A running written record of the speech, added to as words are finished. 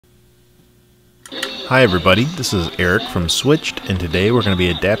Hi everybody, this is Eric from Switched, and today we're going to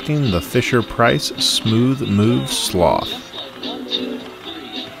be adapting the Fisher-Price Smooth Move Sloth.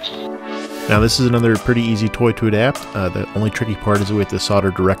 Now this is another pretty easy toy to adapt. The only tricky part is that we have to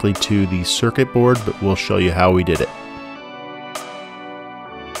solder directly to the circuit board, but we'll show you how we did it.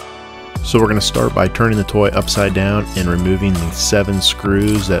 So we're going to start by turning the toy upside down and removing the 7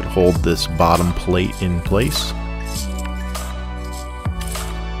 screws that hold this bottom plate in place.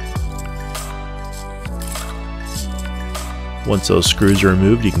 Once those screws are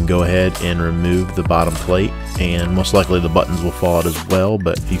removed, you can go ahead and remove the bottom plate, and most likely the buttons will fall out as well,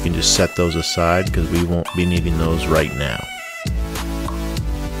 but you can just set those aside because we won't be needing those right now.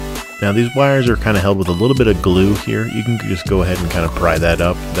 Now these wires are kind of held with a little bit of glue here. You can just go ahead and kind of pry that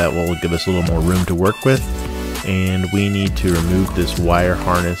up. That will give us a little more room to work with, and we need to remove this wire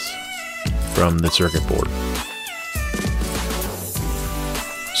harness from the circuit board.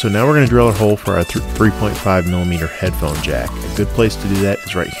 So now we're going to drill a hole for our 3.5mm headphone jack. A good place to do that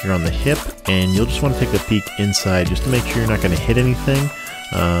is right here on the hip, and you'll just want to take a peek inside just to make sure you're not going to hit anything,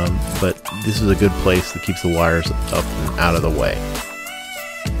 but this is a good place that keeps the wires up and out of the way.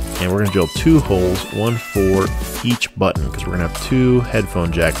 And we're going to drill 2 holes, one for each button, because we're going to have 2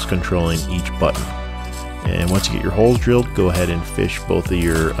 headphone jacks controlling each button. And once you get your holes drilled, go ahead and fish both of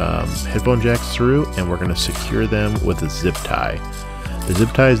your headphone jacks through, and we're going to secure them with a zip tie. The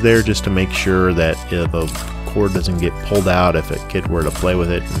zip tie is there just to make sure that the cord doesn't get pulled out. If a kid were to play with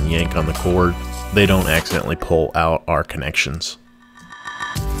it and yank on the cord, they don't accidentally pull out our connections.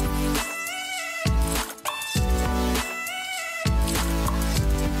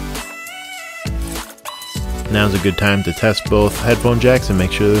 Now's a good time to test both headphone jacks and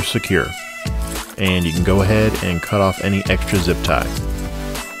make sure they're secure. And you can go ahead and cut off any extra zip tie.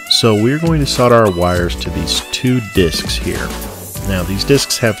 So we're going to solder our wires to these 2 discs here. Now these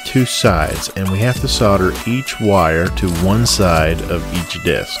discs have 2 sides, and we have to solder each wire to one side of each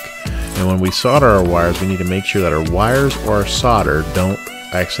disc. And when we solder our wires, we need to make sure that our wires or our solder don't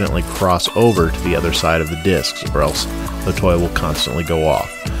accidentally cross over to the other side of the discs, or else the toy will constantly go off.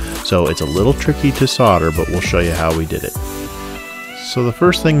 So it's a little tricky to solder, but we'll show you how we did it. So the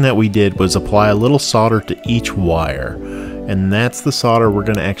first thing that we did was apply a little solder to each wire, and that's the solder we're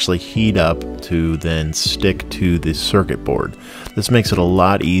going to actually heat up to then stick to the circuit board. This makes it a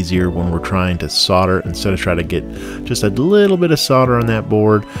lot easier when we're trying to solder. Instead of trying to get just a little bit of solder on that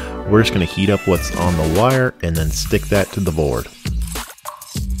board, we're just going to heat up what's on the wire and then stick that to the board.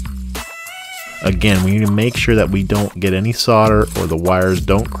 Again, we need to make sure that we don't get any solder or the wires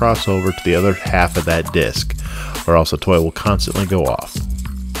don't cross over to the other half of that disc, or else the toy will constantly go off.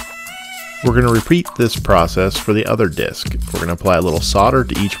 We're going to repeat this process for the other disc. We're going to apply a little solder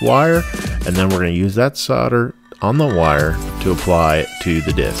to each wire, and then we're going to use that solder on the wire to apply it to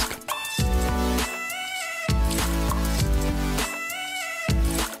the disc.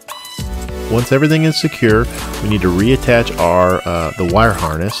 Once everything is secure, we need to reattach the wire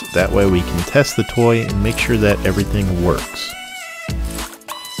harness. That way we can test the toy and make sure that everything works.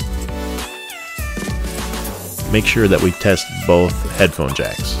 Make sure that we test both headphone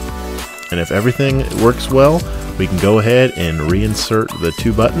jacks. And if everything works well, we can go ahead and reinsert the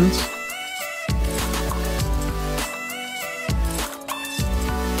 2 buttons.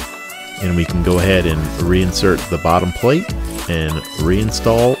 And we can go ahead and reinsert the bottom plate and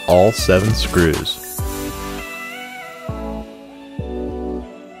reinstall all 7 screws.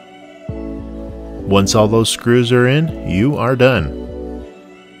 Once all those screws are in, you are done.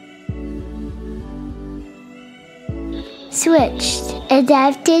 Switched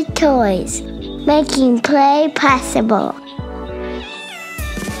adapted toys, making play possible.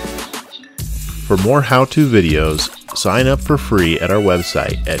 For more how-to videos, sign up for free at our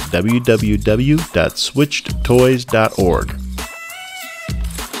website at www.switchedtoys.org.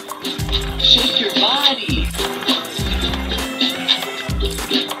 Shake your body.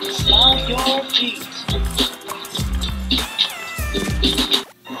 Stomp your feet.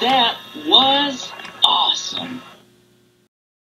 That was